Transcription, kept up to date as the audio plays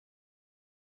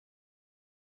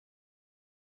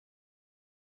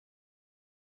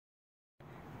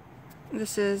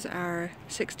This is our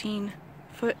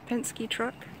 16-foot Penske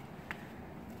truck.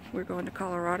 We're going to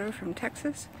Colorado from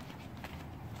Texas.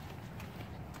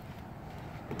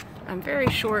 I'm very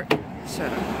short, so...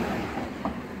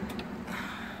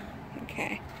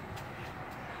 Okay.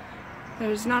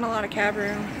 There's not a lot of cab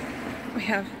room. We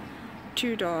have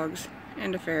 2 dogs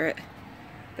and a ferret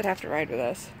that have to ride with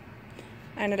us.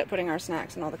 I ended up putting our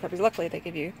snacks in all the cubbies. Luckily, they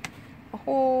give you a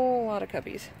whole lot of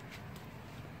cubbies.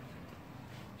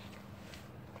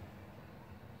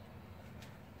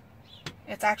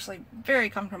 It's actually very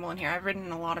comfortable in here. I've ridden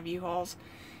in a lot of U-Hauls,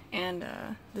 and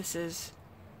this is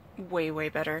way, way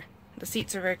better. The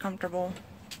seats are very comfortable.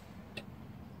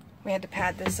 We had to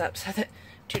pad this up so that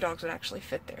 2 dogs would actually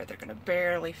fit there. They're going to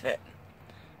barely fit.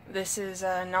 This is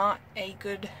not a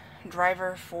good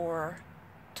driver for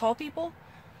tall people.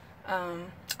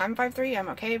 I'm 5'3", I'm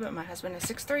okay, but my husband is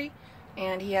 6'3",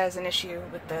 and he has an issue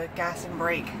with the gas and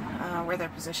brake, where they're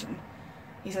positioned.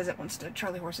 He says it wants to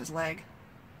Charlie horse his leg.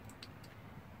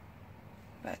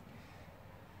 But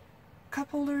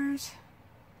cup holders.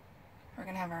 We're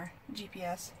gonna have our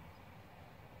GPS.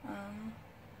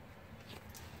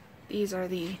 These are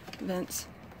the vents.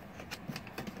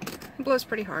 It blows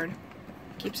pretty hard.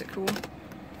 Keeps it cool.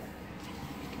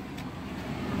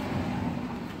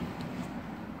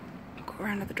 Go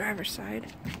around to the driver's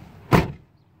side.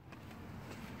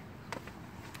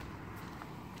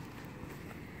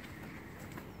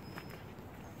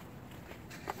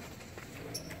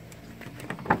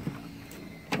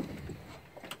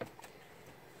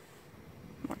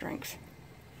 Drinks.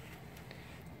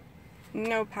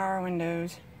 No power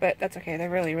windows, but that's okay. They're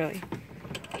really, really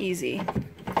easy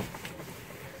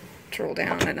to roll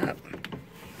down and up.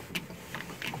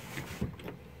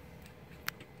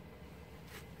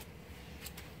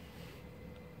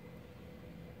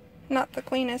 Not the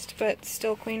cleanest, but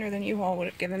still cleaner than U-Haul would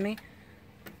have given me.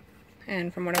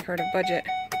 And from what I've heard of budget,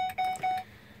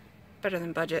 better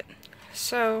than budget.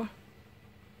 So,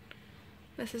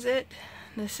 this is it.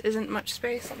 This isn't much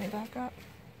space. Let me back up.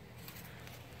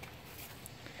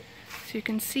 So you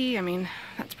can see, I mean,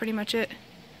 that's pretty much it.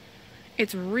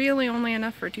 It's really only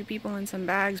enough for 2 people and some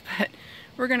bags, but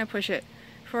we're going to push it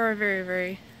for a very,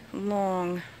 very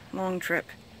long, long trip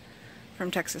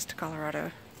from Texas to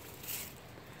Colorado.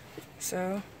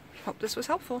 So, hope this was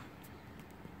helpful.